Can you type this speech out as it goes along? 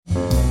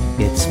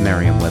It's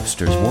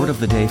Merriam-Webster's Word of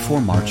the Day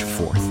for March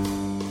 4th.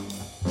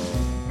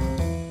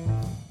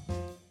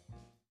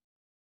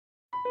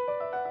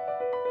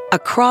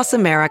 Across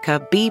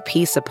America,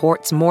 BP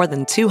supports more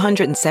than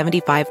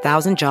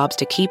 275,000 jobs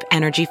to keep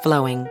energy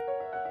flowing.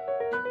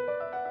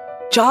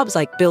 Jobs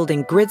like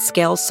building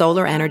grid-scale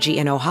solar energy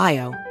in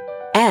Ohio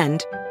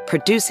and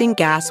producing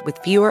gas with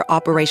fewer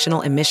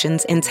operational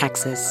emissions in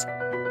Texas.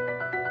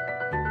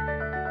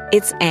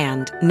 It's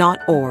and, not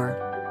or.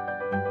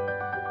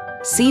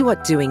 See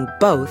what doing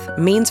both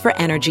means for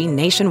energy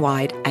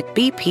nationwide at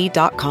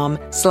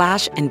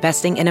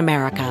bp.com/investing in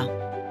America.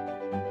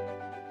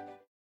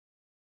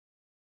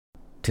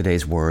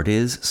 Today's word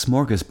is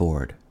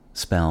smorgasbord,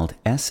 spelled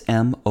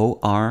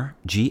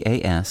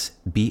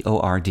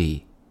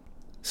SMORGASBORD.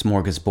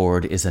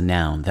 Smorgasbord is a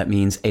noun that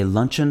means a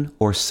luncheon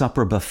or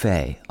supper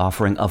buffet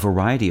offering a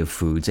variety of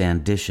foods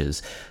and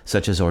dishes,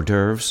 such as hors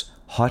d'oeuvres,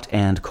 hot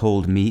and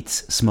cold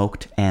meats,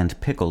 smoked and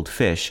pickled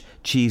fish,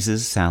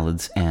 cheeses,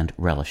 salads, and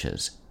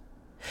relishes.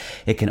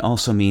 It can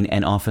also mean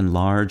an often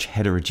large,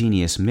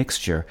 heterogeneous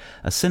mixture,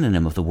 a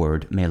synonym of the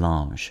word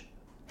mélange.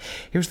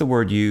 Here's the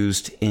word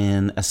used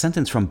in a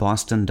sentence from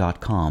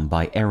Boston.com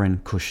by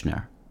Erin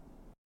Kushner.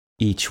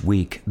 Each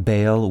week,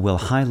 Bale will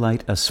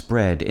highlight a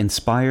spread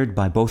inspired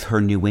by both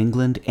her New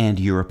England and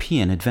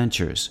European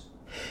adventures.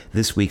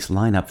 This week's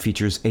lineup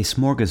features a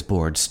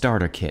smorgasbord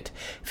starter kit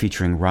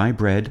featuring rye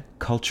bread,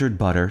 cultured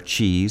butter,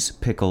 cheese,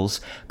 pickles,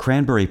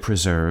 cranberry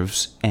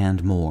preserves,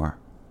 and more.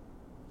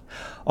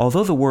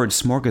 Although the word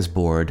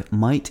smorgasbord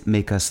might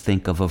make us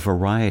think of a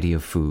variety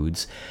of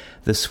foods,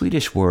 the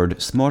Swedish word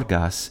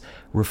smorgas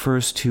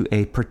refers to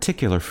a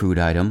particular food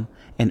item,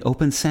 an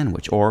open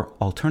sandwich, or,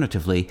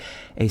 alternatively,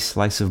 a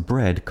slice of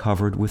bread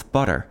covered with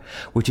butter,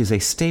 which is a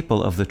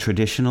staple of the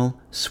traditional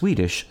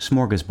Swedish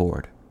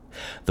smorgasbord.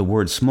 The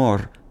word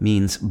smor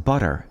means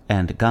butter,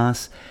 and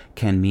gas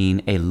can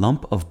mean a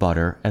lump of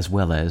butter as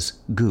well as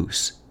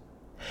goose.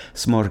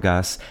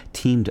 SMOR-gus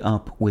teamed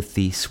up with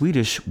the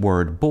Swedish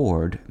word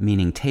bord,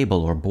 meaning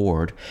table or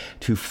board,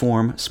 to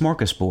form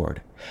smorgasbord.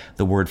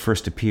 The word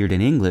first appeared in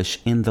English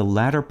in the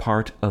latter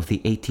part of the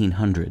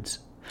 1800s.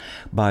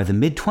 By the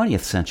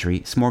mid-20th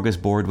century,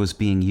 smorgasbord was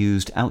being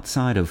used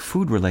outside of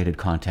food-related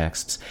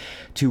contexts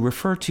to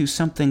refer to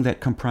something that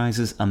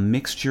comprises a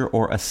mixture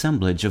or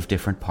assemblage of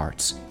different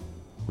parts.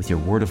 With your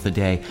Word of the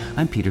Day,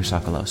 I'm Peter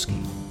Sokolowski.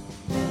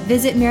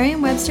 Visit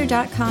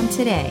Merriam-Webster.com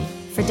today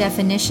for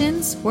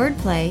definitions,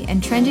 wordplay,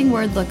 and trending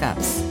word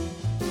lookups.